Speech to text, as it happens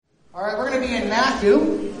All right, we're going to be in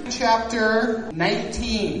Matthew chapter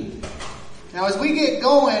 19. Now, as we get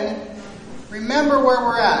going, remember where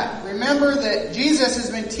we're at. Remember that Jesus has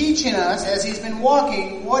been teaching us, as he's been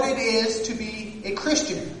walking, what it is to be a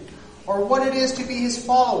Christian, or what it is to be his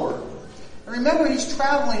follower. And remember, he's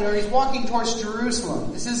traveling, or he's walking towards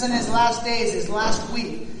Jerusalem. This isn't his last days, his last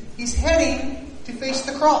week. He's heading to face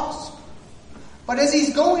the cross. But as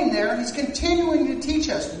he's going there, he's continuing to teach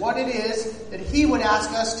us what it is that he would ask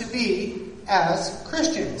us to be as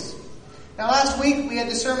Christians. Now, last week we had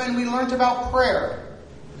the sermon, we learned about prayer.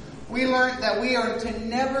 We learned that we are to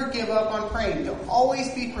never give up on praying, to always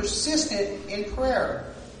be persistent in prayer.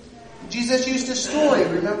 Jesus used a story.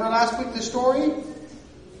 Remember last week the story?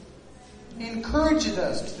 He encouraged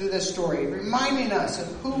us through this story, reminding us of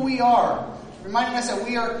who we are. Reminding us that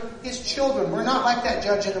we are his children. We're not like that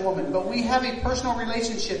judge and the woman, but we have a personal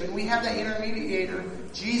relationship and we have that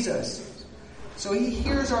intermediator, Jesus. So he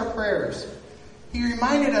hears our prayers. He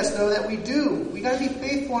reminded us, though, that we got to be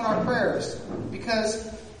faithful in our prayers.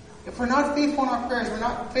 Because if we're not faithful in our prayers, we're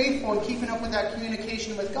not faithful in keeping up with that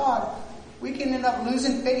communication with God, we can end up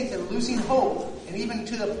losing faith and losing hope, and even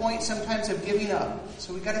to the point sometimes of giving up.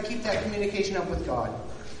 So we got to keep that communication up with God.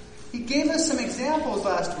 He gave us some examples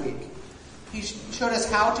last week. He showed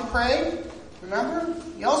us how to pray, remember?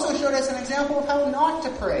 He also showed us an example of how not to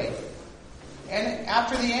pray. And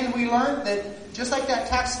after the end, we learned that just like that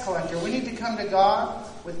tax collector, we need to come to God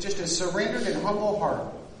with just a surrendered and humble heart.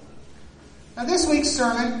 Now, this week's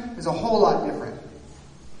sermon is a whole lot different.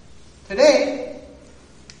 Today,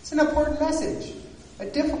 it's an important message. A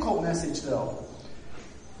difficult message, though.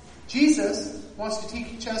 Jesus wants to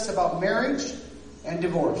teach us about marriage and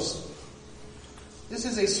divorce. This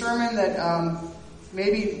is a sermon that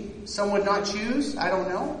maybe some would not choose. I don't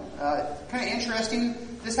know. Kind of interesting.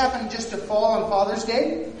 This happened just to fall on Father's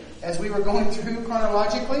Day, as we were going through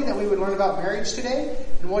chronologically, that we would learn about marriage today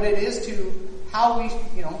and what it is to how we,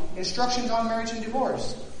 instructions on marriage and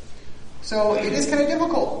divorce. So it is kind of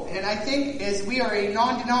difficult. And I think as we are a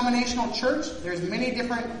non-denominational church, there's many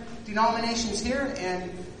different denominations here, and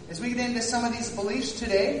as we get into some of these beliefs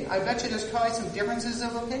today, I bet you there's probably some differences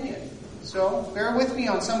of opinion. So bear with me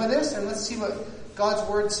on some of this, and let's see what God's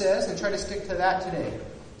Word says and try to stick to that today.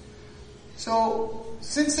 So,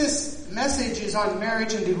 since this message is on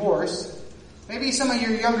marriage and divorce, maybe some of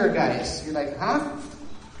your younger guys, you're like, huh?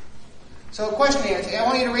 So a question is, I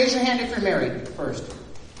want you to raise your hand if you're married first.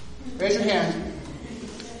 Raise your hand.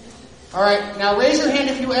 Alright, now raise your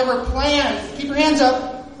hand if you ever plan, keep your hands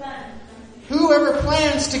up. Who ever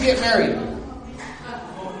plans to get married?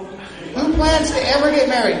 Who plans to ever get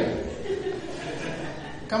married?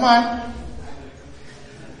 Come on.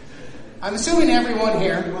 I'm assuming everyone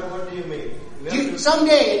here. What do you mean?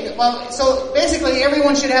 Someday, so basically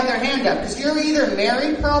everyone should have their hand up. Because you're either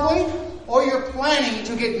married probably, or you're planning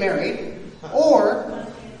to get married, or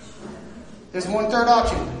there's one third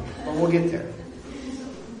option, but we'll get there.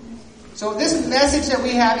 So this message that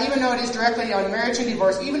we have, even though it is directly on marriage and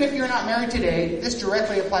divorce, even if you're not married today, this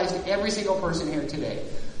directly applies to every single person here today.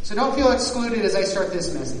 So don't feel excluded as I start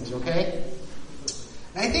this message, okay?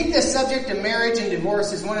 And I think this subject of marriage and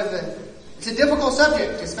divorce is it's a difficult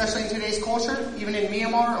subject, especially in today's culture, even in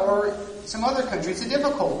Myanmar or some other countries. It's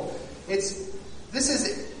difficult.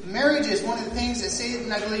 Marriage is one of the things that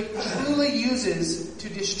Satan, I believe, truly uses to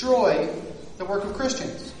destroy the work of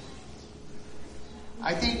Christians.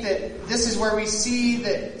 I think that this is where we see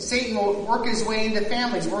that Satan will work his way into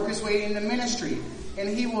families, work his way into ministry, and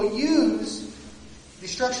he will use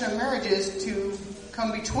destruction of marriages to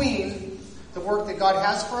come between the work that God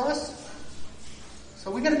has for us.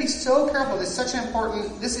 So we've got to be so careful. It's such an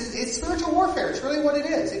important, it's spiritual warfare. It's really what it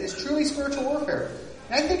is. It is truly spiritual warfare.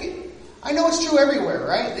 And I know it's true everywhere,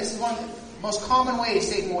 right? This is one of the most common ways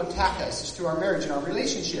Satan will attack us, is through our marriage and our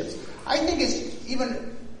relationships. I think it's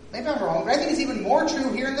even, maybe I'm wrong, but I think it's even more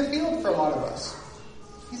true here in the field for a lot of us.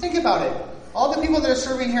 You think about it. All the people that are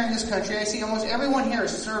serving here in this country, I see almost everyone here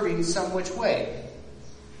is serving some which way.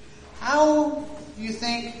 How do you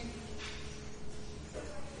think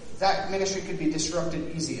that ministry could be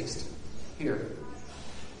disrupted easiest here?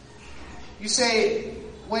 You say,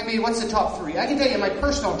 maybe what's the top three? I can tell you my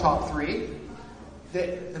personal top three.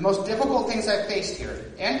 The most difficult things I've faced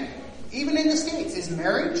here, and even in the States, is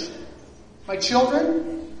marriage, my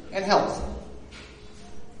children, and health.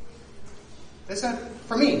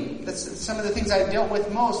 For me, that's some of the things I've dealt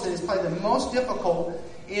with most, that is probably the most difficult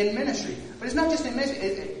in ministry. But it's not just in ministry,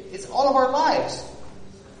 it's all of our lives.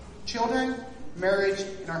 Children, marriage,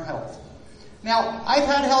 and our health. Now, I've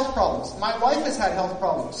had health problems. My wife has had health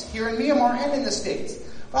problems here in Myanmar and in the States.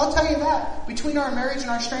 But I'll tell you that, between our marriage and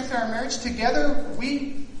our strength in our marriage, together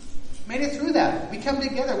we made it through that. We come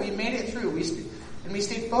together. We made it through. And we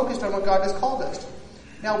stayed focused on what God has called us.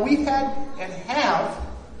 Now, we've had and have,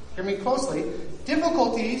 hear me closely,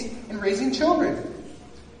 difficulties in raising children.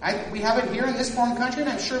 We have it here in this foreign country,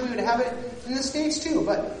 and I'm sure we would have it in the States too.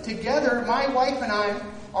 But together, my wife and I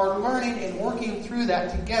are learning and working through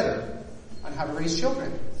that together on how to raise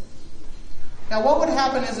children. Now, what would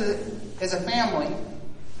happen as a family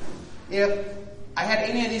if I had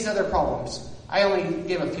any of these other problems? I only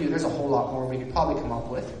gave a few. There's a whole lot more we could probably come up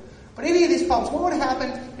with. But any of these problems, what would happen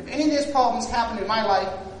if any of these problems happened in my life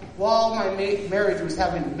while my marriage was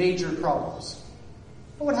having major problems?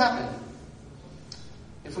 What would happen?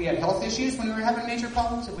 If we had health issues when we were having major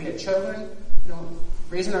problems, if we had children,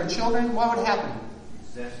 raising our children, what would happen?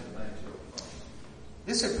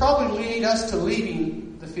 This would probably lead us to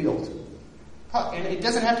leaving the field. And it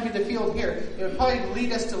doesn't have to be the field here. It would probably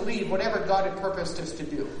lead us to leave whatever God had purposed us to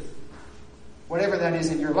do. Whatever that is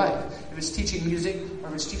in your life. If it's teaching music, or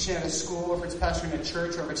if it's teaching at a school, or if it's pastoring a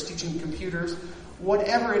church, or if it's teaching computers,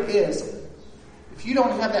 whatever it is, if you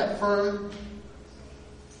don't have that firm,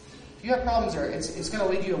 if you have problems there, it's going to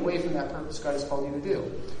lead you away from that purpose God has called you to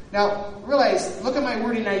do. Now, realize, look at my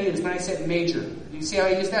wording I used when I said major. You see how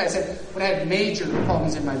I used that? I said, when I had major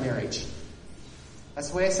problems in my marriage.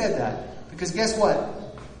 That's the way I said that. Because guess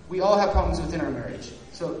what? We all have problems within our marriage.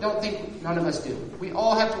 So don't think none of us do. We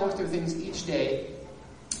all have to work through things each day.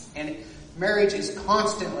 And marriage is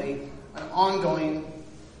constantly an ongoing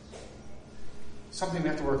something we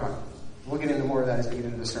have to work on. We'll get into more of that as we get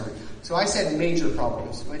into the sermon. So I said major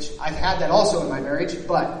problems, which I've had that also in my marriage,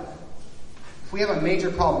 but if we have a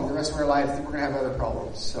major problem the rest of our life, then we're going to have other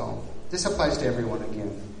problems. So this applies to everyone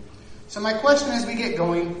again. So my question as we get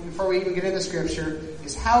going, before we even get into Scripture,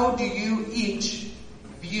 is how do you each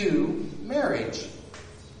view marriage?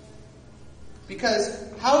 Because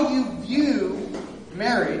how you view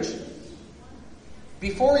marriage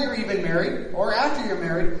before you're even married or after you're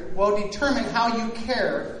married will determine how you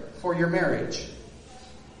care for your marriage.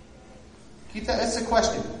 That's the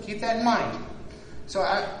question. Keep that in mind. So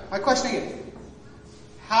my question is,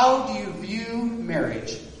 how do you view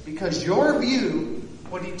marriage? Because your view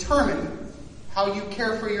will determine how you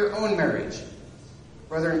care for your own marriage,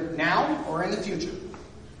 whether now or in the future.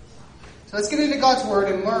 So let's get into God's Word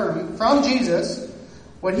and learn from Jesus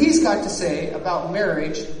what He's got to say about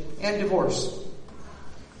marriage and divorce.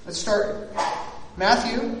 Let's start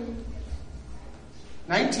Matthew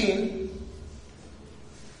 19,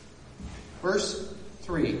 verse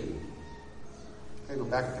 3. Okay, go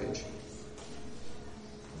back a page.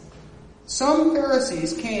 Some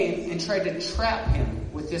Pharisees came and tried to trap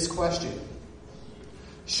Him with this question.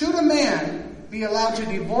 Should a man be allowed to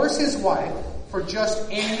divorce his wife for just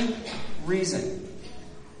any reason?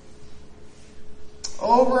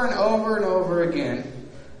 Over and over and over again,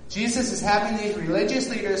 Jesus is having these religious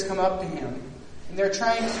leaders come up to Him, and they're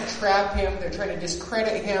trying to trap Him, they're trying to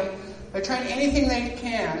discredit Him, they're trying anything they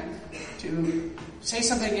can to say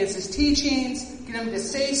something against His teachings, get Him to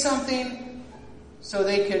say something so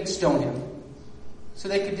they could stone Him, so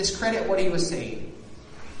they could discredit what He was saying.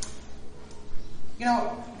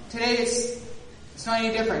 Today it's not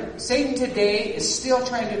any different. Satan today is still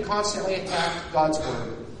trying to constantly attack God's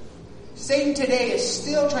Word. Satan today is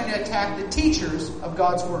still trying to attack the teachers of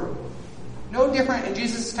God's Word. No different in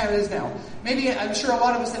Jesus' time as it is now. Maybe, I'm sure a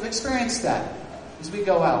lot of us have experienced that as we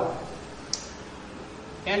go out.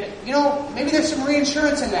 And, maybe there's some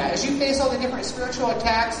reinsurance in that. As you face all the different spiritual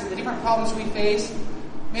attacks and the different problems we face,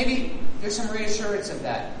 maybe there's some reassurance of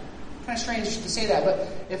that. Kind of strange to say that, but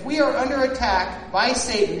if we are under attack by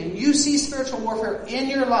Satan and you see spiritual warfare in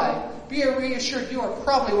your life, be reassured you are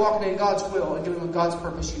probably walking in God's will and doing what God's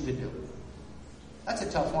purposed you to do. That's a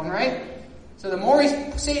tough one, right? So the more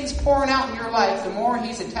Satan's pouring out in your life, the more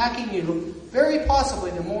he's attacking you, very possibly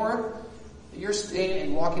the more that you're staying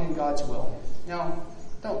and walking in God's will. Now,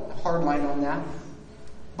 don't hardline on that,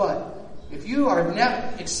 but if you are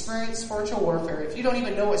never experienced spiritual warfare, if you don't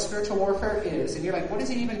even know what spiritual warfare is, and you're like, what is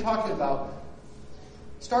he even talking about?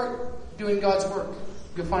 Start doing God's work.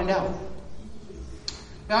 You'll find out.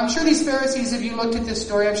 Now, I'm sure these Pharisees, if you looked at this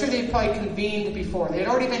story, I'm sure they'd probably convened before. They'd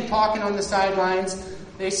already been talking on the sidelines.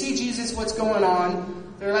 They see Jesus, what's going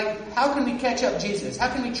on. They're like, how can we catch up Jesus? How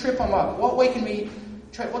can we trip him up? What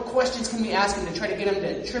questions can we ask him to try to get him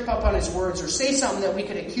to trip up on his words or say something that we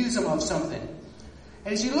could accuse him of something?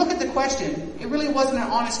 And as you look at the question, it really wasn't an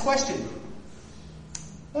honest question.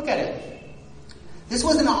 Look at it. This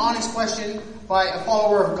wasn't an honest question by a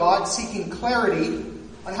follower of God seeking clarity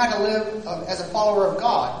on how to live as a follower of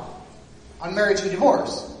God on marriage and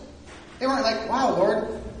divorce. They weren't like, wow,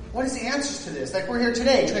 Lord, what is the answers to this? Like we're here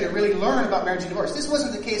today trying to really learn about marriage and divorce. This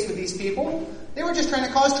wasn't the case with these people. They were just trying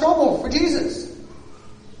to cause trouble for Jesus.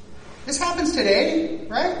 This happens today,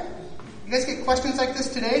 right? You guys get questions like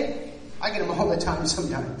this today? I get them all the time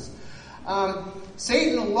sometimes.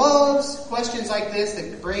 Satan loves questions like this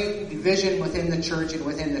that bring division within the church and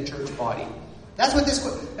within the church body. That's what this...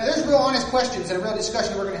 Now, there's real honest questions and a real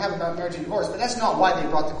discussion we're going to have about marriage and divorce, but that's not why they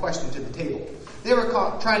brought the question to the table. They were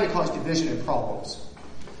trying to cause division and problems.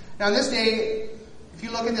 Now, in this day, if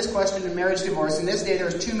you look at this question of marriage and divorce, in this day there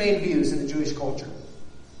was two main views in the Jewish culture.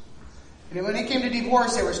 And when it came to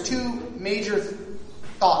divorce, there was two major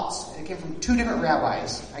thoughts. It came from two different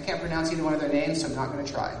rabbis. I can't pronounce either one of their names, so I'm not going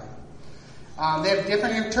to try. They have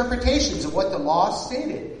different interpretations of what the law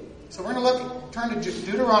stated. So we're going to turn to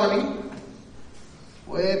Deuteronomy,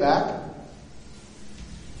 way back.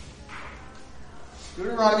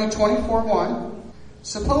 Deuteronomy 24:1.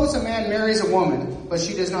 Suppose a man marries a woman, but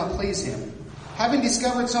she does not please him. Having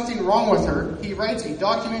discovered something wrong with her, he writes a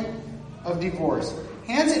document of divorce,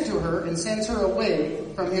 hands it to her, and sends her away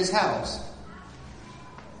from his house.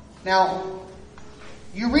 Now,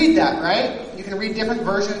 you read that, right? You can read different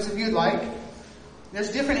versions if you'd like.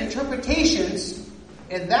 There's different interpretations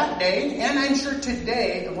in that day, and I'm sure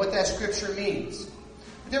today, of what that scripture means.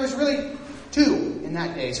 But there was really two in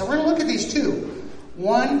that day. So we're going to look at these two.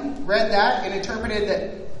 One read that and interpreted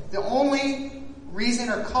that the only reason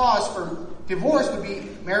or cause for divorce would be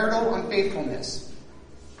marital unfaithfulness,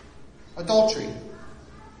 adultery.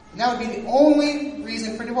 And that would be the only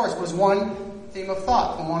reason for divorce, was one theme of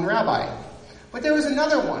thought from one rabbi. But there was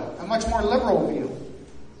another one, a much more liberal view.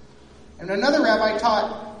 And another rabbi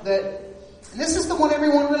taught that, and this is the one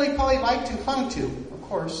everyone really probably liked and clung to, of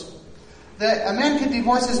course, that a man could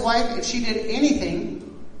divorce his wife if she did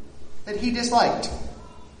anything that he disliked.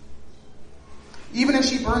 Even if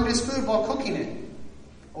she burned his food while cooking it.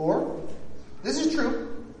 Or, this is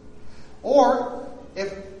true, or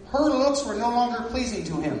if her looks were no longer pleasing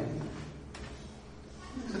to him.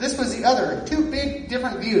 So this was the other. Two big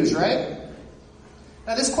different views, right?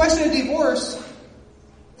 Now this question of divorce,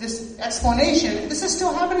 this explanation, this is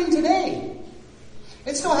still happening today.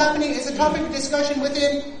 It's still happening. It's a topic of discussion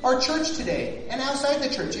within our church today and outside the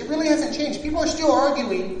church. It really hasn't changed. People are still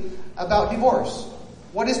arguing about divorce.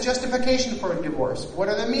 What is justification for a divorce? What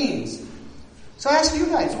are the means? So I ask you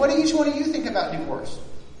guys, what do each one of you think about divorce?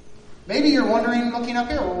 Maybe you're wondering, looking up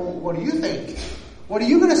here, well, what do you think? What are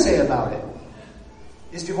you going to say about it?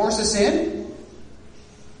 Is divorce a sin?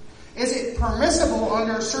 Is it permissible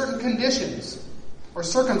under certain conditions or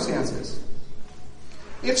circumstances?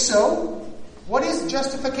 If so, what is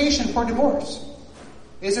justification for divorce?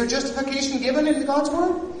 Is there justification given in God's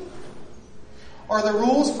Word? Are the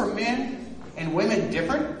rules for men and women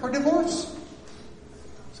different for divorce?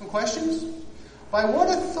 Some questions? By what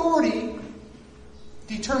authority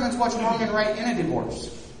determines what's wrong and right in a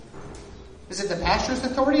divorce? Is it the pastor's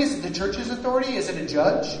authority? Is it the church's authority? Is it a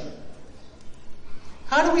judge?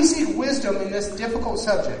 How do we seek wisdom in this difficult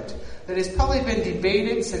subject that has probably been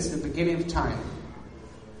debated since the beginning of time?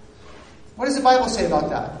 What does the Bible say about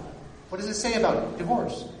that? What does it say about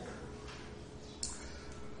divorce?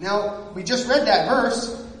 Now, we just read that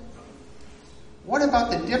verse. What about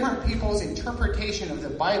the different people's interpretation of the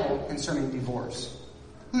Bible concerning divorce?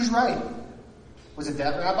 Who's right? Was it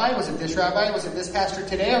that rabbi? Was it this rabbi? Was it this pastor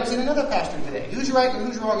today? Or was it another pastor today? Who's right and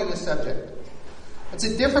who's wrong in this subject? It's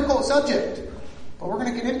a difficult subject, but we're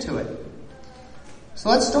going to get into it. So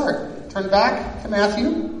let's start. Turn back to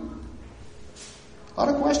Matthew. A lot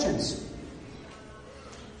of questions.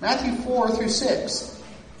 Matthew 4-6.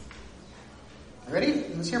 Ready?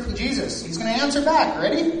 Let's hear from Jesus. He's going to answer back.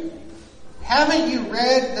 Ready? Haven't you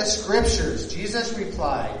read the scriptures? Jesus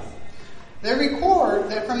replied. They record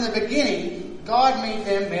that from the beginning, God made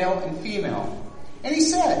them male and female. And he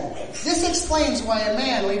said, this explains why a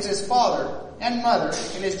man leaves his father and mother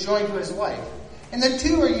and is joined to his wife. And the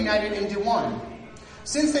two are united into one.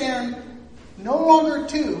 Since they are no longer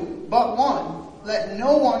two, but one, let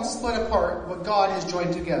no one split apart what God has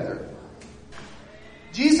joined together.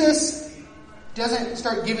 Jesus doesn't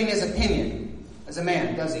start giving his opinion as a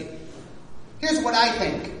man, does he? Here's what I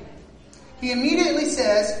think. He immediately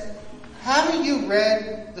says, haven't you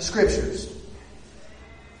read the scriptures?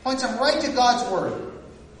 Points him right to God's word.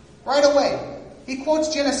 Right away. He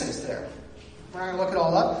quotes Genesis there. We're not going to look it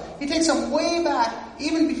all up. He takes them way back,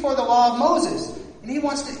 even before the law of Moses. And he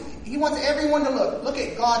wants everyone to look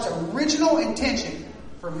at God's original intention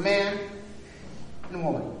for man and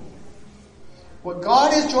woman. What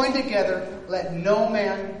God has joined together, let no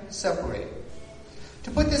man separate. To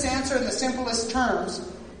put this answer in the simplest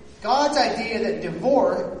terms, God's idea that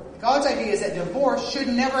God's idea is that divorce should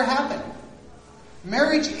never happen.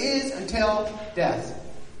 Marriage is until death.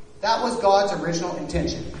 That was God's original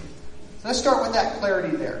intention. So let's start with that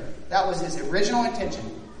clarity there. That was his original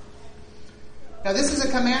intention. Now this is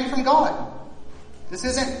a command from God. This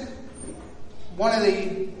isn't one of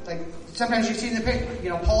the, sometimes you see in the picture,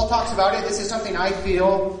 Paul talks about it. This is something I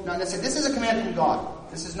feel, not necessarily. This is a command from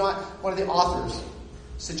God. This is not one of the author's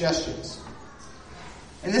suggestions.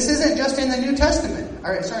 And this isn't just in the New Testament.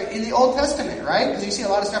 In the Old Testament, right? Because you see a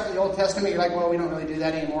lot of stuff in the Old Testament. You're like, well, we don't really do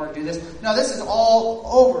that anymore. Do this. No, this is all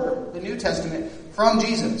over the New Testament from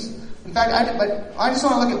Jesus. In fact, I just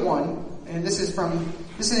want to look at one, and this is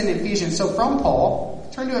in Ephesians. So from Paul,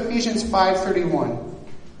 turn to Ephesians 5:31.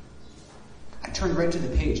 I turned right to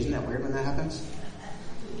the page. Isn't that weird when that happens?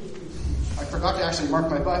 I forgot to actually mark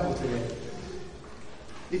my Bible today.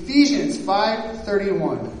 Ephesians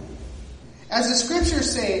 5:31. As the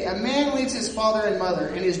scriptures say, a man leaves his father and mother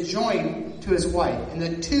and is joined to his wife, and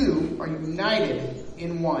the two are united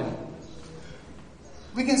in one.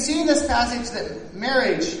 We can see in this passage that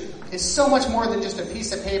marriage is so much more than just a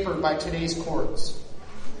piece of paper by today's courts.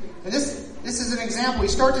 And this is an example. We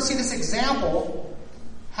start to see this example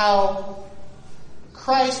how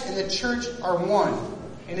Christ and the church are one.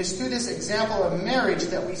 And it's through this example of marriage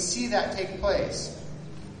that we see that take place.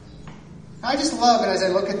 I just love it as I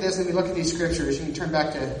look at this and we look at these scriptures, and you turn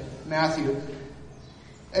back to Matthew,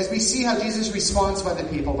 as we see how Jesus responds by the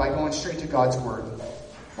people by going straight to God's Word.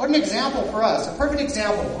 What an example for us, a perfect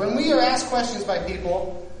example. When we are asked questions by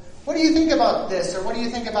people, what do you think about this, or what do you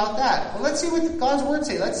think about that? Well, let's see what God's Word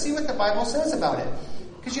says. Let's see what the Bible says about it.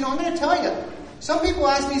 Because, I'm going to tell you, some people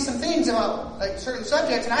ask me some things about certain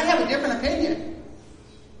subjects, and I have a different opinion.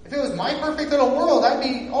 If it was my perfect little world, I'd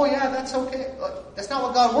be, oh yeah, that's okay. That's not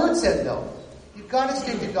what God's Word said, though. You've got to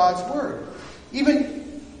stick to God's Word.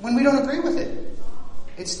 Even when we don't agree with it.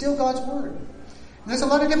 It's still God's Word. And there's a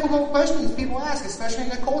lot of difficult questions people ask, especially in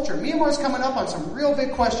the culture. Myanmar's coming up on some real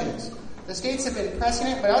big questions. The states have been pressing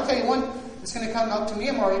it, but I'll tell you one that's going to come up to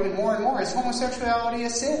Myanmar even more and more is homosexuality a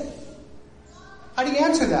sin? How do you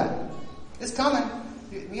answer that? It's coming.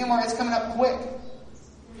 Myanmar, it's coming up quick.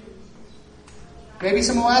 Maybe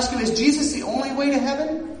someone will ask you, is Jesus the only way to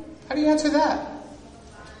heaven? How do you answer that?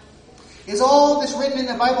 Is all this written in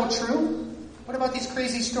the Bible true? What about these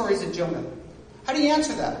crazy stories of Jonah? How do you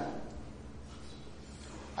answer that?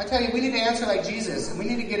 I tell you, we need to answer like Jesus, and we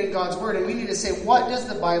need to get in God's Word, and we need to say, what does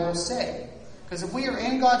the Bible say? Because if we are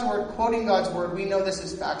in God's Word, quoting God's Word, we know this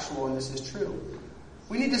is factual and this is true.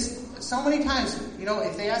 We need to, so many times,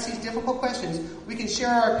 if they ask these difficult questions, we can share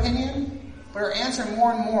our opinion, but our answer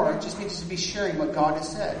more and more just needs to be sharing what God has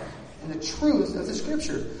said and the truth of the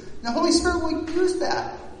Scripture. And the Holy Spirit will use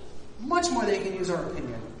that much more than He can use our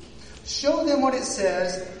opinion. Show them what it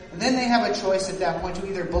says, and then they have a choice at that point to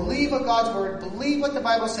either believe what God's Word, believe what the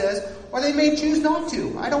Bible says, or they may choose not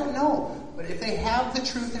to. I don't know. But if they have the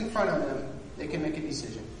truth in front of them, they can make a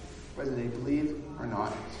decision, whether they believe or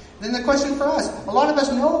not. And then the question for us, a lot of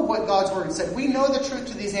us know what God's Word said. We know the truth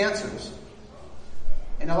to these answers.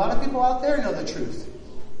 And a lot of people out there know the truth.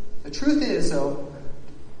 The truth is, though,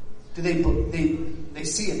 do they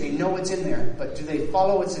see it, they know it's in there, but do they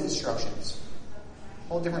follow its instructions?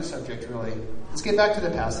 Whole different subject, really. Let's get back to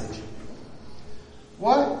the passage.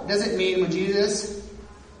 What does it mean when Jesus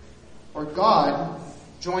or God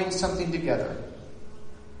joins something together?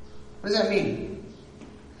 What does that mean?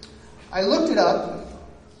 I looked it up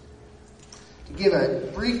to give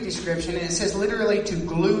a brief description, and it says literally to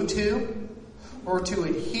glue to, or to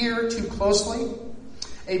adhere to closely.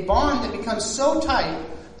 A bond that becomes so tight,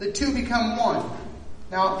 the two become one.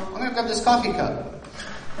 Now, I'm going to grab this coffee cup.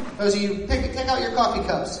 Those of you, take out your coffee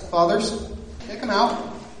cups, fathers. Take them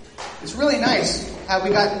out. It's really nice how we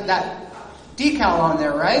got that decal on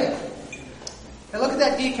there, right? Now look at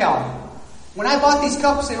that decal. When I bought these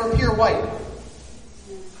cups, they were pure white.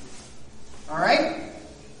 Alright?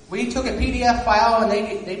 We took a PDF file and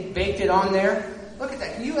they baked it on there. Look at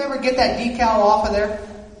that. Can you ever get that decal off of there?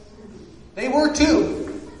 They were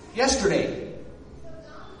too. Yesterday.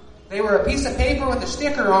 They were a piece of paper with a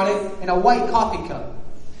sticker on it and a white coffee cup.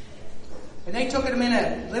 And they took them in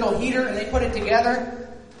a little heater and they put it together.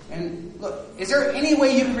 And look, is there any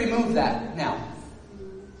way you can remove that now?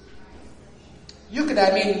 You could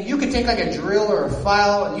take like a drill or a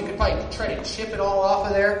file and you could probably try to chip it all off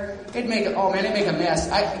of there. It'd make a mess.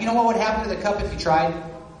 You know what would happen to the cup if you tried?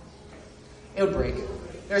 It would break.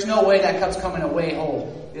 There's no way that cup's coming away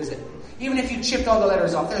whole, is it? Even if you chipped all the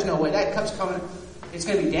letters off, there's no way. That cup's coming, it's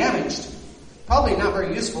going to be damaged. Probably not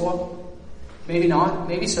very useful. Maybe not.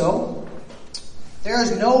 Maybe so. There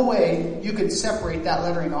is no way you could separate that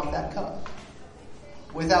lettering off that cup.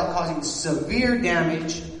 without causing severe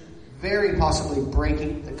damage, very possibly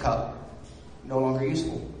breaking the cup. No longer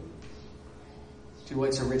useful to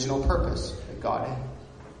its original purpose that God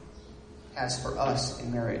has for us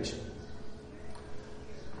in marriage.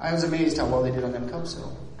 I was amazed how well they did on them cups,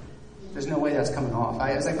 though. There's no way that's coming off.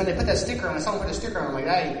 I was like, when they put that sticker on, I saw them put a sticker on, I'm like,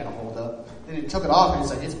 that ain't gonna hold up. Then they took it off, and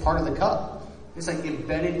it's like, it's part of the cup. It's like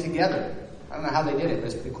embedded together. I don't know how they did it, but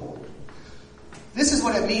it's pretty cool. This is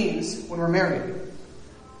what it means when we're married.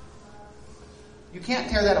 You can't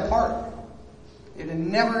tear that apart. It'll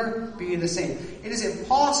never be the same. It is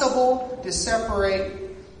impossible to separate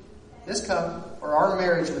this cup or our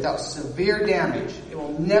marriage without severe damage. It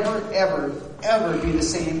will never, ever, ever be the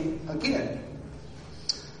same again.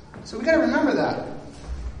 So we got to remember that.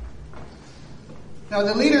 Now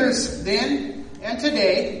the leaders then and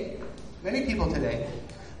today, many people today,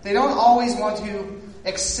 they don't always want to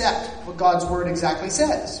accept what God's Word exactly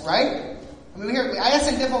says, right? I mean, I ask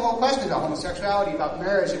them difficult questions about homosexuality, about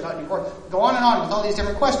marriage, about divorce, go on and on with all these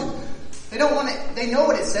different questions. They don't want to, they know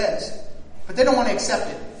what it says, but they don't want to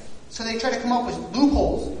accept it. So they try to come up with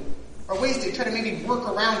loopholes or ways to try to maybe work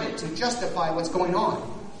around it to justify what's going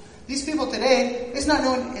on. These people today, it's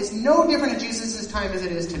no different in Jesus' time as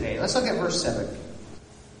it is today. Let's look at verse 7.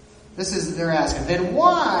 They're asking, then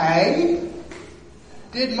why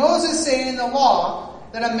did Moses say in the law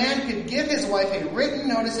that a man could give his wife a written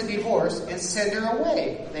notice of divorce and send her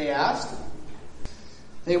away? They asked.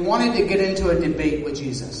 They wanted to get into a debate with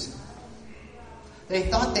Jesus. They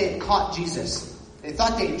thought they had caught Jesus. They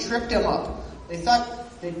thought they had tripped him up. They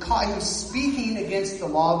thought they'd caught him speaking against the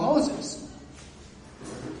law of Moses.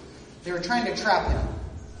 They were trying to trap him.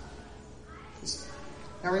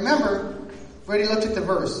 Now remember, we already looked at the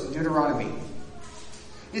verse in Deuteronomy.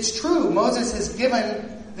 It's true, Moses has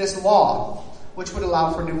given this law, which would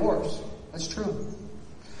allow for divorce. That's true.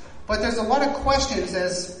 But there's a lot of questions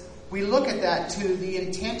as we look at that to the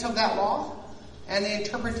intent of that law and the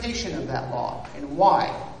interpretation of that law. And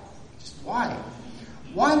why? Just why?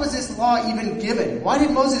 Why was this law even given? Why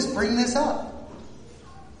did Moses bring this up?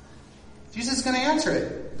 Jesus is going to answer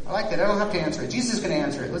it. I like that. I don't have to answer it. Jesus is going to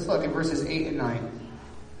answer it. Let's look at verses 8 and 9.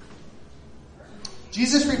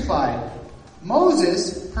 Jesus replied,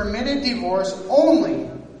 Moses permitted divorce only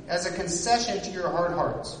as a concession to your hard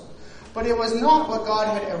hearts. But it was not what God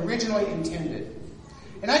had originally intended.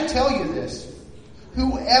 And I tell you this,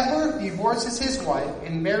 whoever divorces his wife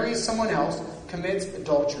and marries someone else commits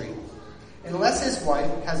adultery, unless his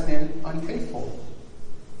wife has been unfaithful.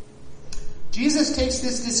 Jesus takes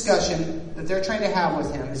this discussion that they're trying to have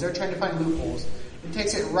with him, as they're trying to find loopholes, and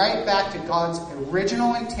takes it right back to God's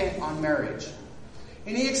original intent on marriage.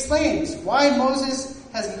 And he explains why Moses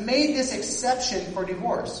has made this exception for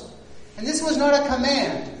divorce. And this was not a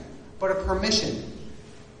command, but a permission.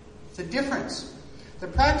 It's a difference. The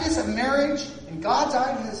practice of marriage in God's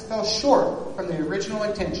eyes has fell short from the original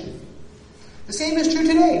intention. The same is true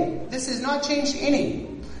today. This has not changed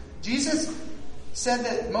any. Jesus said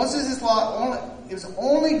that Moses' law was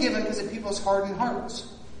only given because of people's hardened hearts.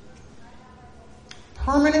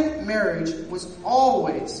 Permanent marriage was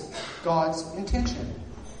always God's intention.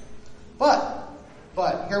 But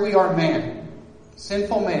here we are, man.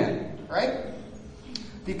 Sinful man, right?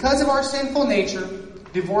 Because of our sinful nature,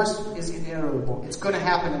 divorce is inevitable. It's going to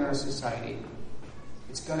happen in our society.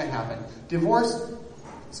 It's going to happen. Divorce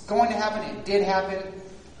is going to happen. It did happen.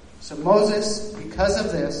 So Moses, because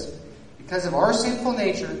of this, because of our sinful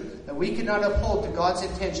nature, that we could not uphold to God's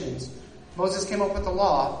intentions, Moses came up with the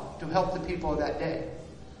law to help the people of that day.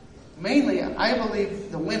 Mainly, I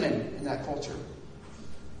believe, the women in that culture.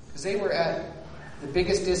 Because they were at the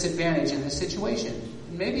biggest disadvantage in this situation.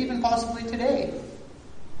 And maybe even possibly today.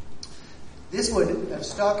 This would have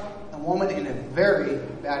stuck a woman in a very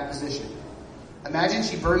bad position. Imagine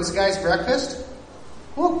she burns the guy's breakfast,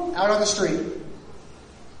 whoop, out on the street.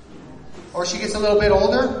 Or she gets a little bit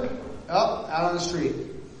older, out on the street.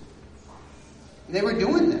 And they were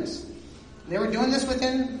doing this. They were doing this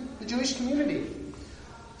within the Jewish community.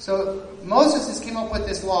 So Moses just came up with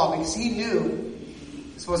this law because he knew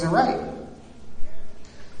this wasn't right.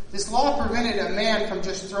 This law prevented a man from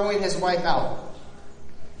just throwing his wife out.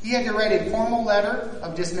 He had to write a formal letter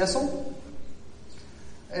of dismissal.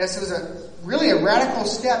 This was really a radical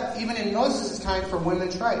step even in Moses' time for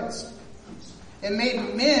women's rights. It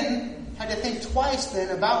made men had to think twice then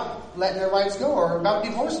about letting their wives go or about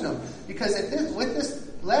divorcing them. Because with this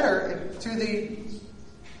letter,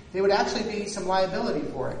 there would actually be some liability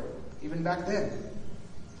for it, even back then.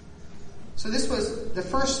 So this was the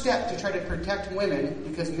first step to try to protect women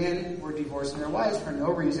because men were divorcing their wives for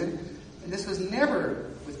no reason. And this was never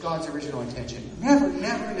with God's original intention. Never,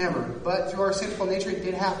 never, never. But through our sinful nature, it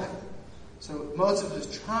did happen. So Moses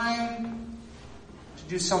was trying to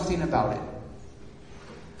do something about it.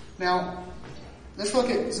 Now, let's look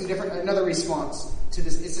at another response to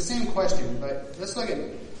this. It's the same question, but let's look at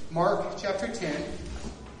Mark chapter 10.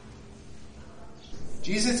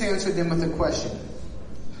 Jesus answered them with a question.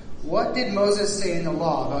 What did Moses say in the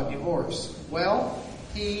law about divorce? Well,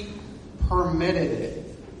 he permitted it.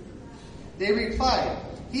 They replied,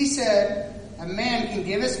 he said, a man can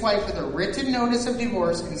give his wife with a written notice of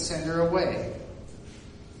divorce and send her away.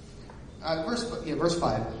 Verse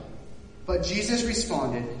 5. But Jesus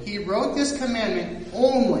responded, he wrote this commandment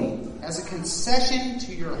only as a concession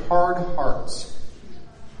to your hard hearts.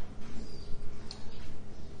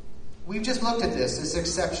 We've just looked at this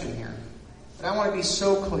exception here. But I want to be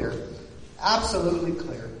so clear, absolutely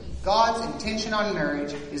clear. God's intention on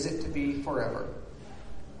marriage is it to be forever.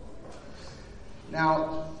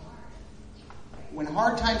 Now, when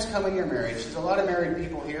hard times come in your marriage, there's a lot of married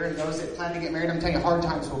people here, and those that plan to get married, I'm telling you, hard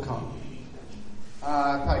times will come.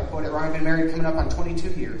 I probably quote it wrong. I've been married coming up on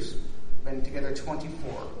 22 years. Been together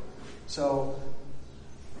 24. So,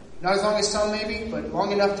 not as long as some maybe, but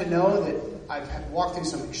long enough to know that I've walked through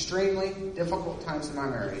some extremely difficult times in my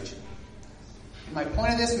marriage. And my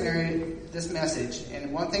point of this message,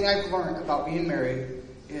 and one thing I've learned about being married,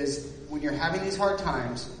 is when you're having these hard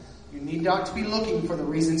times, you need not to be looking for the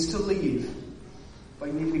reasons to leave, but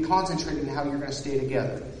you need to be concentrating on how you're going to stay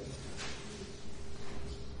together.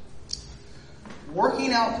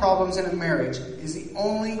 Working out problems in a marriage is the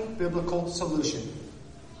only biblical solution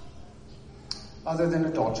other than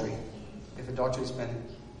adultery, if adultery has been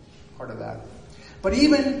part of that. But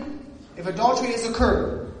even if adultery has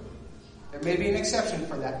occurred, there may be an exception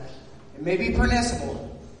for that. It may be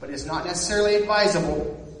permissible, but it's not necessarily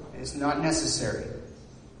advisable, and it's not necessary.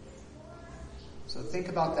 So think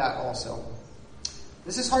about that also.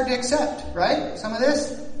 This is hard to accept, right? Some of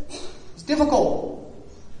this is difficult.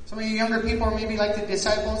 Some of you younger people are maybe like the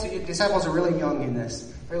disciples. The disciples are really young in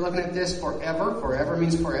this. They're looking at this forever. Forever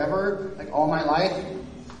means forever, like all my life.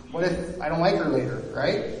 What if I don't like her later,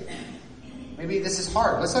 right? Maybe this is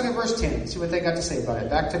hard. Let's look at verse 10. See what they got to say about it.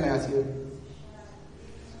 Back to Matthew.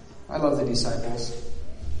 I love the disciples.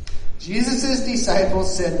 Jesus'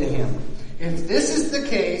 disciples said to him, if this is the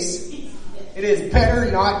case, it is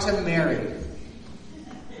better not to marry.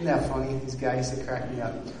 Isn't that funny? These guys that crack me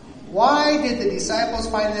up. Why did the disciples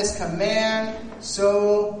find this command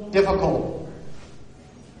so difficult?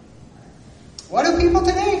 Why do people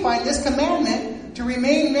today find this commandment to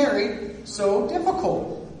remain married so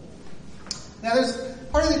difficult? Now there's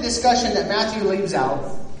part of the discussion that Matthew leaves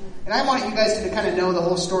out, and I want you guys to kind of know the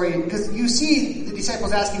whole story, because you see the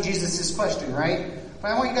disciples asking Jesus this question, right?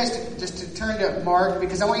 But I want you guys to turn to Mark,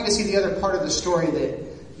 because I want you to see the other part of the story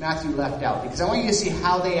that Matthew left out, because I want you to see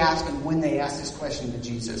how they asked and when they asked this question to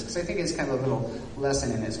Jesus, because I think it's kind of a little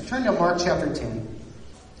lesson in this. So turn to Mark chapter 10.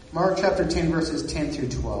 Mark chapter 10 verses 10 through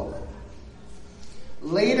 12.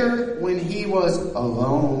 Later, when he was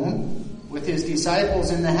alone with his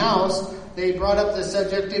disciples in the house, they brought up the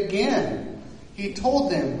subject again. He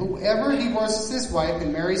told them, whoever divorces his wife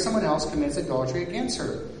and marries someone else commits adultery against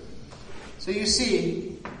her. So you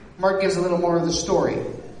see, Mark gives a little more of the story.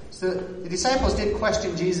 So the disciples did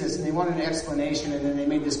question Jesus, and they wanted an explanation, and then they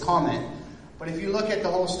made this comment. But if you look at the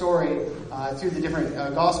whole story through the different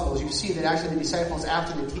Gospels, you see that actually the disciples,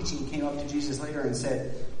 after the teaching, came up to Jesus later and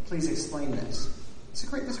said, please explain this.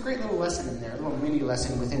 There's a great little lesson in there, a little mini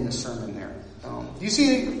lesson within the sermon there. Do you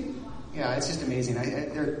see? Yeah, it's just amazing.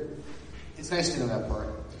 It's nice to know that part.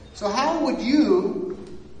 So how would you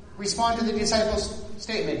respond to the disciples'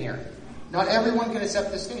 statement here? Not everyone can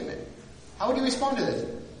accept this statement. How would you respond to this?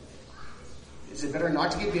 Is it better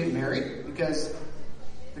not to get married because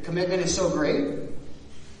the commitment is so great?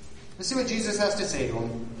 Let's see what Jesus has to say to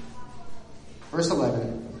them. Verse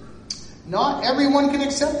 11. Not everyone can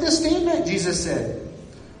accept this statement, Jesus said.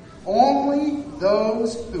 Only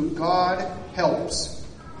those who God helps.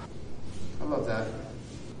 I love that.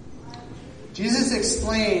 Jesus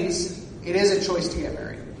explains it is a choice to get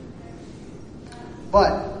married.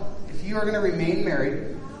 But if you are going to remain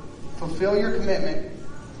married, fulfill your commitment,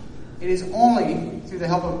 it is only through the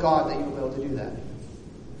help of God that you will be able to do that.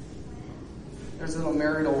 There's a little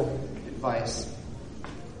marital advice.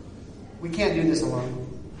 We can't do this alone.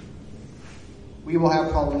 We will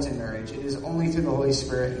have problems in marriage. It is only through the Holy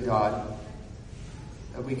Spirit and God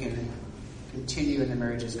that we can continue in the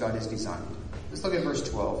marriages God has designed. Let's look at verse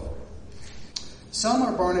 12. Some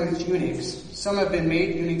are born as eunuchs, some have been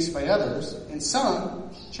made eunuchs by others, and some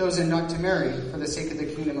chosen not to marry for the sake of the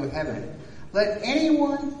kingdom of heaven. Let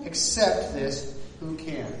anyone accept this who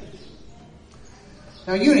can.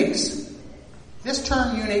 Now, eunuchs. This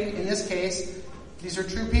term eunuch, in this case, these are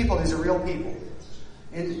true people. These are real people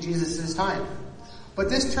in Jesus' time. But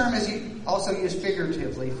this term is also used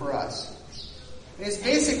figuratively for us. It's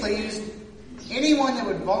basically used anyone that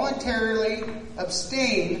would voluntarily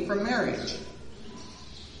abstain from marriage.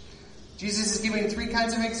 Jesus is giving three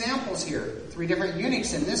kinds of examples here. Three different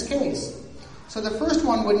eunuchs in this case. So the first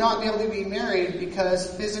one would not be able to be married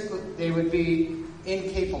because physically they would be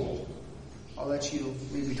incapable. I'll let you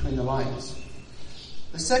read between the lines.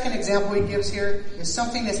 The second example he gives here is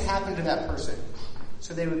something that's happened to that person.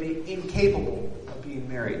 So they would be incapable of being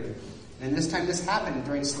married. And this time this happened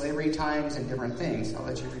during slavery times and different things. I'll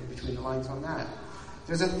let you read between the lines on that.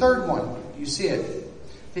 There's a third one. You see it.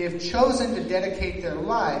 They have chosen to dedicate their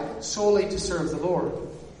life solely to serve the Lord.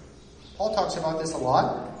 Paul talks about this a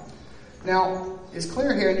lot. Now, it's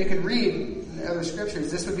clear here, and you can read in other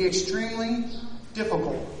scriptures, this would be extremely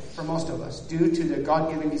difficult for most of us due to the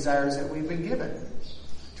God-given desires that we've been given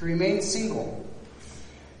to remain single.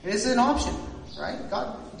 It is an option, right?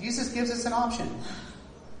 Jesus gives us an option.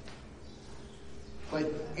 But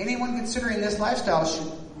anyone considering this lifestyle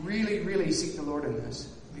should really, really seek the Lord in this.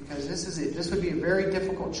 Because this would be a very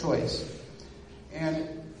difficult choice. And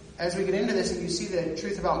as we get into this and you see the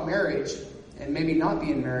truth about marriage and maybe not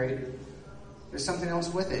being married, there's something else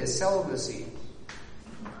with it. It's celibacy.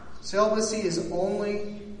 Celibacy is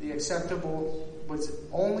what's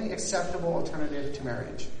only acceptable alternative to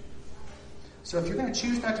marriage. So if you're going to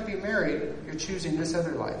choose not to be married, you're choosing this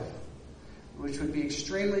other life, which would be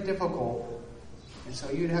extremely difficult. And so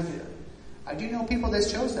you'd have to... I do know people that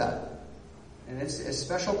chose that. And it's a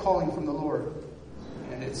special calling from the Lord.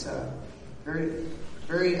 And it's very,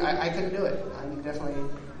 very... I couldn't do it. I'm definitely...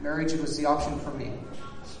 Marriage was the option for me.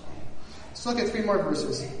 Let's look at three more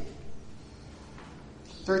verses.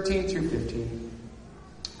 13 through 15.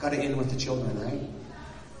 Got to end with the children, right?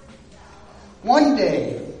 One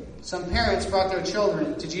day, some parents brought their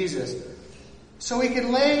children to Jesus so he could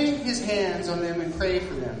lay his hands on them and pray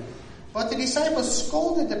for them. But the disciples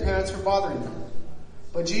scolded the parents for bothering them.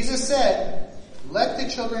 But Jesus said, "Let the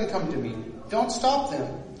children come to me. Don't stop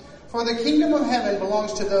them. For the kingdom of heaven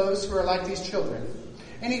belongs to those who are like these children."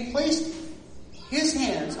 And he placed his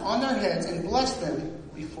hands on their heads and blessed them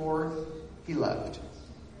before he left.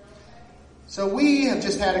 So we have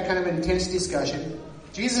just had a kind of intense discussion.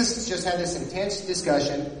 Jesus just had this intense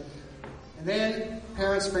discussion. And then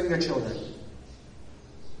parents bring their children.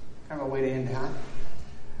 Kind of a way to end that.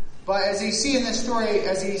 But as you see in this story,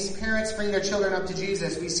 as these parents bring their children up to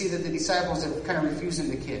Jesus, we see that the disciples are kind of refusing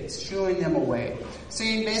the kids, shooing them away.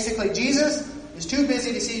 Saying basically, Jesus is too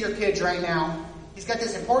busy to see your kids right now. He's got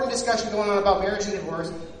this important discussion going on about marriage and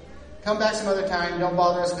divorce. Come back some other time. Don't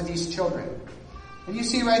bother us with these children. And you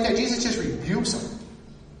see right there, Jesus just rebukes them.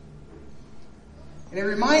 And it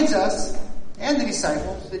reminds us, and the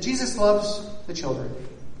disciples, that Jesus loves the children.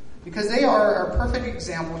 Because they are our perfect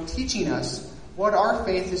example teaching us what our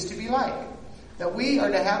faith is to be like. That we are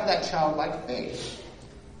to have that childlike faith.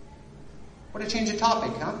 What a change of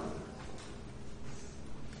topic, huh?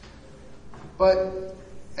 But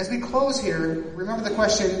as we close here, remember the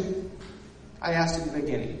question I asked at the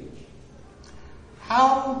beginning.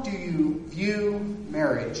 How do you view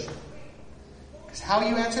marriage? Because how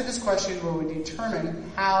you answer this question will determine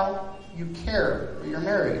how you care for your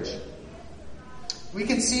marriage. We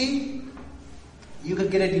can see you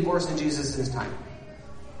could get a divorce in Jesus' time.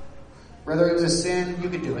 Whether it was a sin, you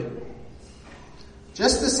could do it.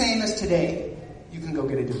 Just the same as today, you can go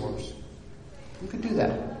get a divorce. You could do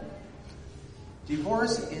that.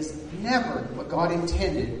 Divorce is never what God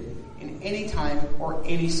intended in any time or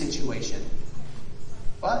any situation.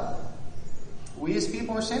 But we as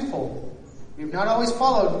people are sinful. We've not always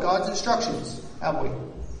followed God's instructions, have we?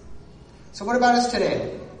 So what about us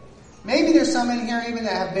today? Maybe there's some in here even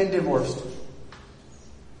that have been divorced.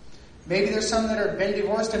 Maybe there's some that have been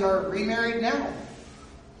divorced and are remarried now.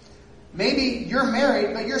 Maybe you're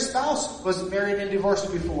married, but your spouse was married and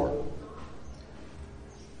divorced before.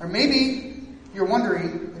 Or maybe you're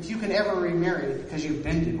wondering if you can ever remarry because you've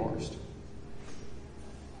been divorced.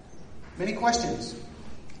 Many questions.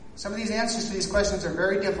 Some of these answers to these questions are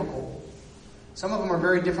very difficult. Some of them are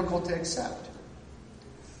very difficult to accept.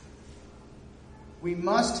 We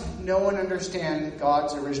must know and understand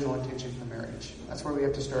God's original intention for marriage. That's where we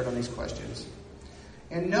have to start on these questions.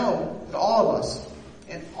 And know that all of us,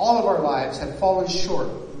 in all of our lives, have fallen short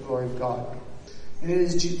of the glory of God. And it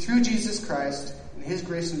is through Jesus Christ and His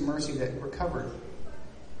grace and mercy that we're covered.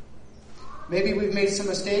 Maybe we've made some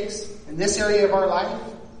mistakes in this area of our life.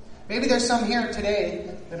 Maybe there's some here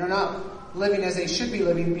today that are not living as they should be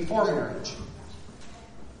living before marriage.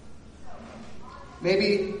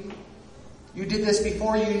 Maybe you did this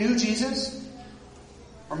before you knew Jesus,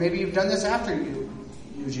 or maybe you've done this after you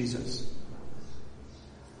knew Jesus.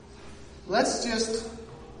 Let's just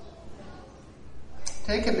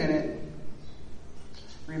take a minute,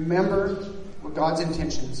 remember what God's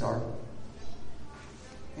intentions are,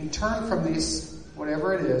 and turn from this,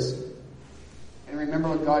 whatever it is, and remember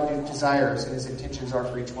what God desires and His intentions are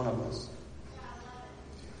for each one of us.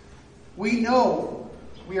 We know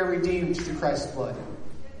we are redeemed through Christ's blood.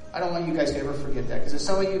 I don't want you guys to ever forget that, because there's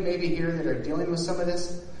some of you maybe here that are dealing with some of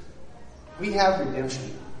this. We have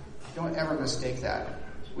redemption. Don't ever mistake that.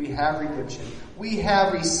 We have redemption. We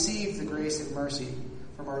have received the grace and mercy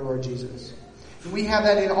from our Lord Jesus. And we have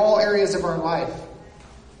that in all areas of our life,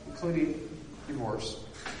 including divorce.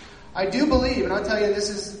 I do believe, and I'll tell you this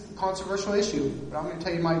is a controversial issue, but I'm going to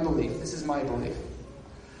tell you my belief. This is my belief.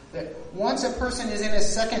 That once a person is in a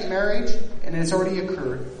second marriage, and it's already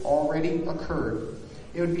occurred,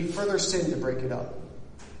 it would be further sin to break it up.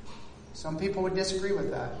 Some people would disagree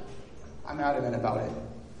with that. I'm adamant about it.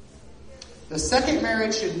 The second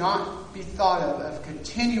marriage should not be thought of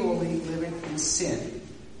continually living in sin.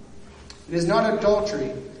 It is not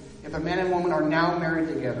adultery if a man and woman are now married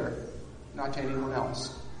together, not to anyone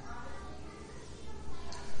else.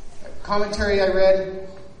 A commentary I read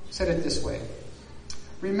said it this way.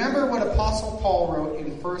 Remember what Apostle Paul wrote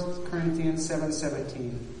in 1 Corinthians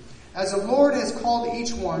 7:17. As the Lord has called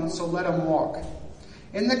each one, so let him walk.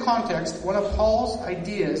 In the context, one of Paul's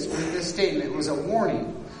ideas with this statement was a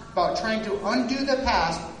warning about trying to undo the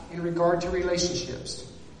past in regard to relationships.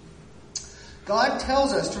 God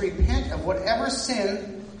tells us to repent of whatever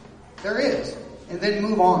sin there is and then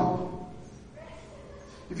move on.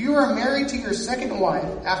 If you are married to your second wife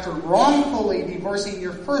after wrongfully divorcing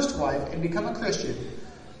your first wife and become a Christian,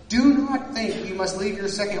 do not think you must leave your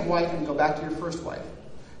second wife and go back to your first wife.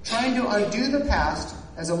 Trying to undo the past,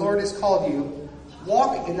 as the Lord has called you,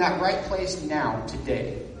 walk in that right place now,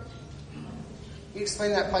 today. He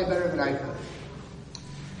explained that probably better than I could.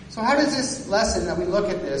 So how does this lesson that we look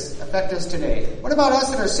at this affect us today? What about us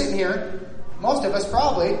that are sitting here, most of us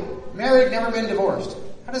probably, married, never been divorced?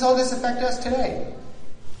 How does all this affect us today?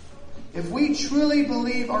 If we truly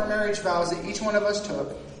believe our marriage vows that each one of us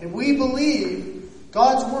took, and we believe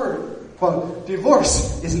God's word, well,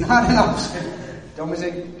 divorce is not an option. Don't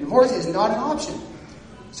mistake, divorce is not an option.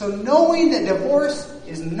 So knowing that divorce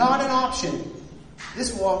is not an option,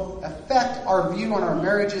 this will affect our view on our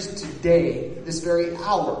marriages today, this very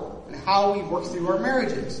hour, and how we work through our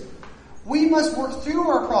marriages. We must work through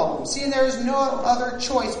our problems. See, there is no other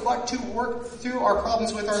choice but to work through our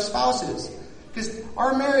problems with our spouses. Because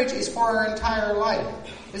our marriage is for our entire life.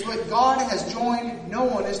 It's what God has joined, no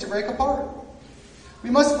one is to break apart. We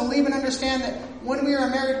must believe and understand that when we are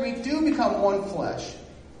married, we do become one flesh.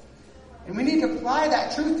 And we need to apply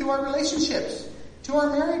that truth to our relationships, to our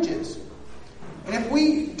marriages. And if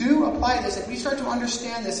we do apply this, if we start to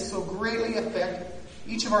understand this will greatly affect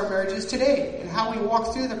each of our marriages today and how we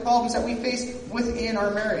walk through the problems that we face within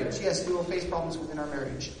our marriage. Yes, we will face problems within our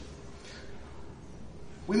marriage.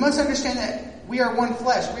 We must understand that we are one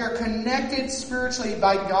flesh. We are connected spiritually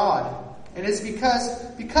by God. And it's because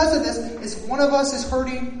of this, if one of us is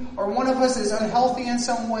hurting or one of us is unhealthy in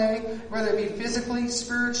some way, whether it be physically,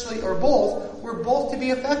 spiritually, or both, we're both to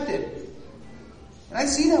be affected. And I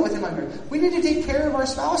see that within my marriage. We need to take care of our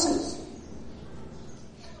spouses.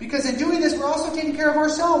 Because in doing this, we're also taking care of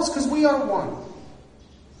ourselves because we are one.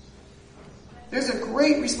 There's a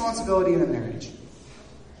great responsibility in a marriage.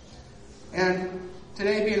 And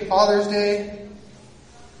today being Father's Day,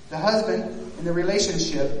 the husband in the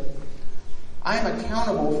relationship, I am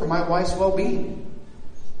accountable for my wife's well-being.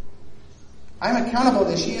 I am accountable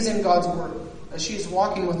that she is in God's Word, that she is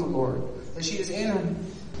walking with the Lord, that she is in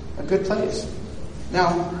a good place.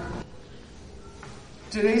 Now,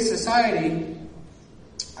 today's society,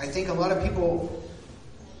 I think a lot of people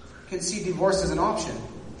can see divorce as an option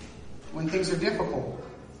when things are difficult.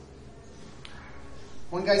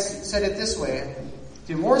 One guy said it this way,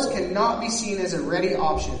 divorce cannot be seen as a ready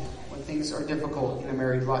option when things are difficult in a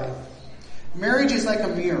married life. Marriage is like a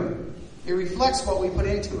mirror. It reflects what we put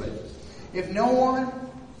into it. If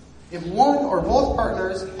one or both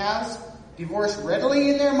partners has divorce readily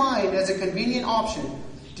in their mind as a convenient option,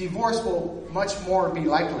 divorce will much more be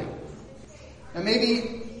likely. Now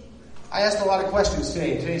maybe I asked a lot of questions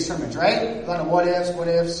today in today's sermons, right? A lot of what ifs, what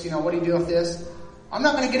do you do with this? I'm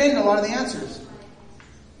not going to get into a lot of the answers.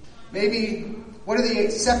 Maybe, what are the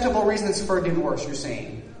acceptable reasons for a divorce, you're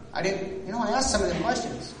saying? I asked some of the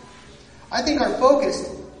questions. I think our focus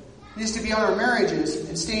needs to be on our marriages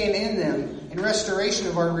and staying in them and restoration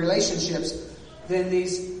of our relationships than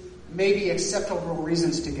these maybe acceptable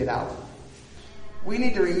reasons to get out. We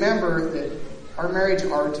need to remember that our marriage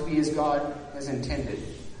are to be as God has intended.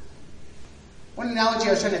 One analogy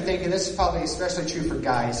I was trying to think, and this is probably especially true for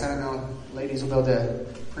guys. I don't know, ladies will be able to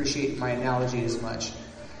appreciate my analogy as much.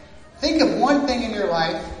 Think of one thing in your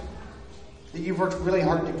life that you've worked really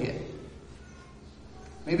hard to get.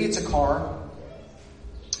 Maybe it's a car.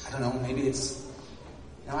 I don't know, maybe it's,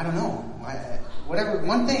 I don't know. Whatever,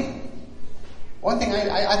 one thing. One thing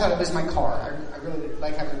I thought it was my car. I really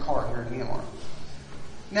like having a car here in Myanmar.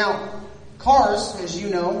 Now, cars, as you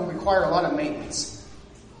know, require a lot of maintenance.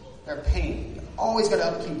 They're a pain. You always got to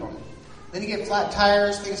upkeep them. Then you get flat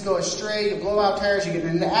tires, things go astray, you blow out tires, you get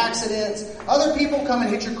into accidents. Other people come and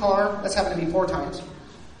hit your car. That's happened to me 4 times.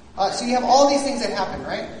 So you have all these things that happen,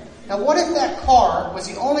 right? Now, what if that car was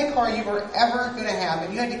the only car you were ever going to have,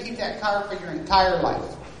 and you had to keep that car for your entire life?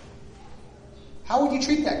 How would you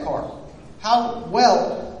treat that car? How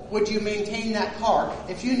well would you maintain that car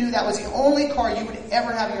if you knew that was the only car you would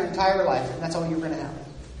ever have your entire life, and that's all you were going to have?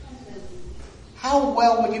 How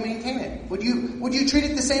well would you maintain it? Would you treat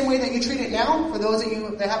it the same way that you treat it now for those of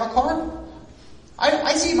you that have a car?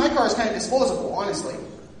 I see my car as kind of disposable, honestly.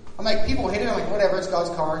 I'm like, people hate it, I'm like, whatever, it's God's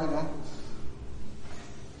car, you know.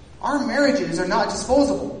 Our marriages are not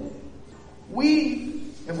disposable.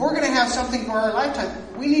 If we're going to have something for our lifetime,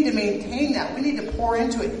 we need to maintain that. We need to pour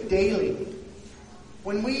into it daily.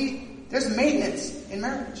 There's maintenance in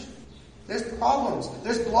marriage. There's problems.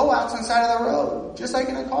 There's blowouts on the side of the road, just like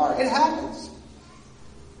in a car. It happens.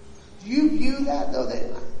 Do you view that, though,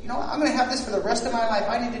 that, I'm going to have this for the rest of my life.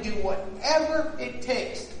 I need to do whatever it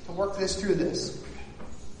takes to work through this.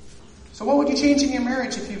 So what would you change in your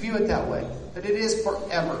marriage if you view it that way? That it is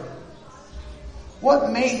forever.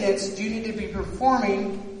 What maintenance do you need to be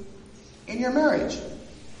performing in your marriage?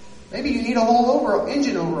 Maybe you need a whole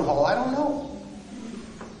engine overhaul. I don't know.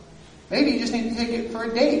 Maybe you just need to take it for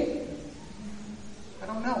a date. I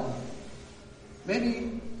don't know.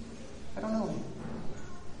 Maybe, I don't know.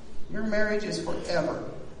 Your marriage is forever.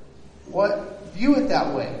 View it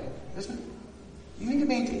that way. You need to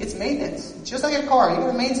maintain. It's maintenance. It's just like a car. You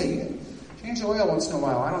got to maintain it. Change the oil once in a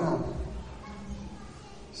while. I don't know.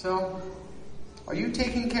 So, are you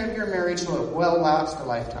taking care of your marriage so it will last a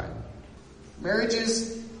lifetime?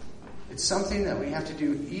 Marriages, it's something that we have to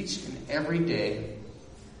do each and every day.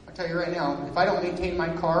 I'll tell you right now, if I don't maintain my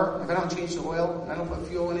car, if I don't change the oil, and I don't put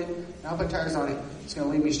fuel in it, and I don't put tires on it, it's going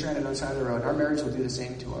to leave me stranded on the side of the road. Our marriage will do the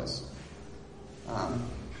same to us.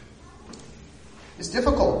 It's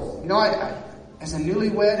difficult. As a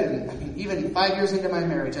newlywed, and even 5 years into my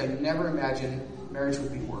marriage, I never imagined marriage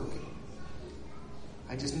would be work.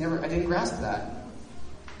 I didn't grasp that.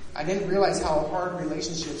 I didn't realize how hard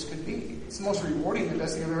relationships could be. It's the most rewarding, the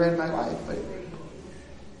best thing I've ever had in my life. But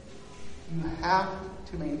you have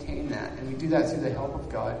to maintain that, and we do that through the help of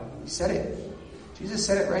God. He said it. Jesus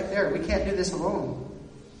said it right there. We can't do this alone.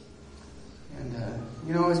 And,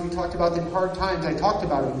 as we talked about the hard times, I talked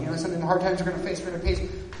about them. Some of the hard times we're going to face. We're going to face,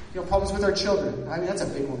 problems with our children. That's a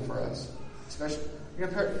big one for us. Especially, you're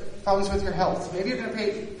going to have problems with your health. Maybe you're going to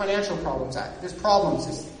face financial problems. There's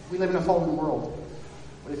problems. We live in a fallen world.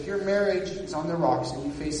 But if your marriage is on the rocks and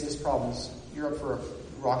you face these problems, you're up for a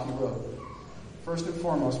rocky road. First and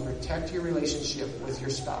foremost, protect your relationship with your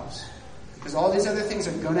spouse. Because all these other things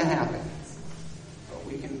are going to happen. But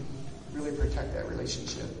we can really protect that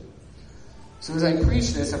relationship. So as I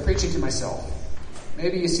preach this, I'm preaching to myself.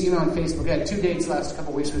 Maybe you see me on Facebook. I had 2 dates last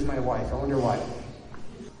couple weeks with my wife. I wonder why.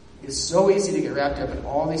 It's so easy to get wrapped up in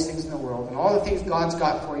all these things in the world and all the things God's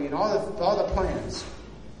got for you and all the plans.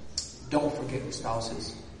 Don't forget your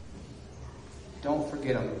spouses. Don't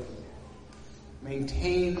forget them.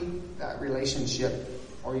 Maintain that relationship,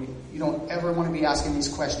 or you don't ever want to be asking these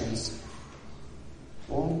questions.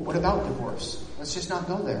 Well, what about divorce? Let's just not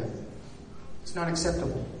go there. It's not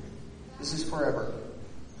acceptable. This is forever.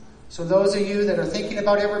 So those of you that are thinking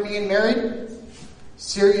about ever being married,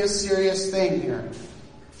 serious thing here.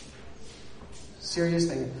 Serious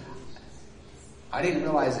thing. I didn't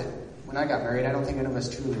realize it when I got married. I don't think any of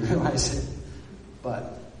us truly realized it.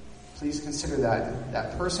 But please consider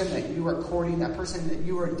that person that you are courting, that person that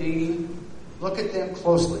you are dating, look at them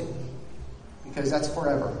closely. Because that's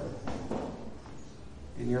forever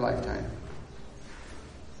in your lifetime.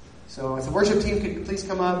 So if the worship team could please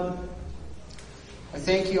come up. I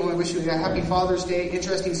thank you. I want to wish you a happy Father's Day.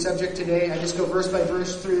 Interesting subject today. I just go verse by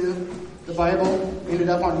verse through the Bible. We ended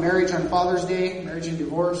up on marriage on Father's Day, marriage and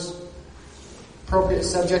divorce. Appropriate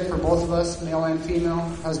subject for both of us, male and female,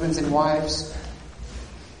 husbands and wives.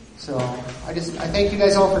 So I thank you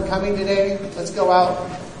guys all for coming today. Let's go out.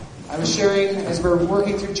 I was sharing as we're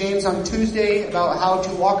working through James on Tuesday about how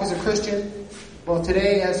to walk as a Christian. Well,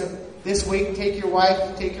 today, as this week, take your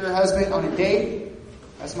wife, take your husband on a date.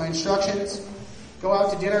 That's my instructions. Go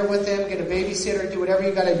out to dinner with them, get a babysitter, do whatever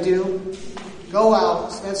you got to do. Go out,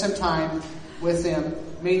 spend some time with them.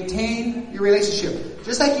 Maintain your relationship.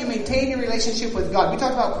 Just like you maintain your relationship with God. We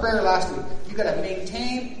talked about prayer last week. You got to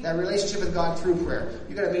maintain that relationship with God through prayer.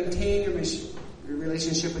 You got to maintain your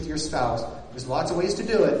relationship with your spouse. There's lots of ways to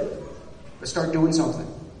do it, but start doing something.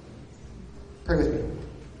 Pray with me.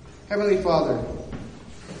 Heavenly Father,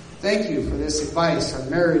 thank you for this advice on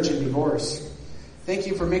marriage and divorce. Thank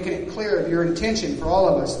you for making it clear of your intention for all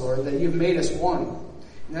of us, Lord, that you've made us one.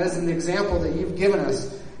 And that is an example that you've given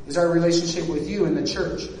us is our relationship with you in the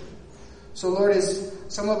church. So, Lord, as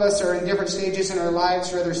some of us are in different stages in our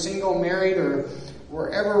lives, whether single, married, or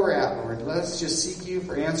wherever we're at, Lord, let us just seek you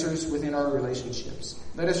for answers within our relationships.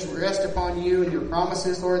 Let us rest upon you and your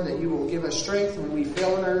promises, Lord, that you will give us strength when we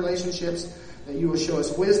fail in our relationships, that you will show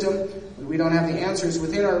us wisdom when we don't have the answers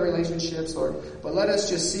within our relationships, Lord. But let us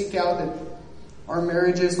just seek out that our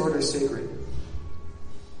marriages, Lord, are sacred.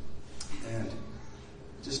 And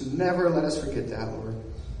just never let us forget that, Lord.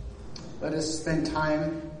 Let us spend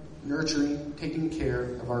time nurturing, taking care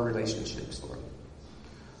of our relationships, Lord.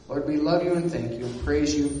 Lord, we love you and thank you and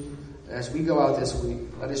praise you. As we go out this week,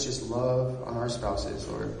 let us just love on our spouses,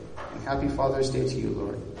 Lord. And happy Father's Day to you,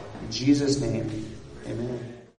 Lord. In Jesus' name, amen.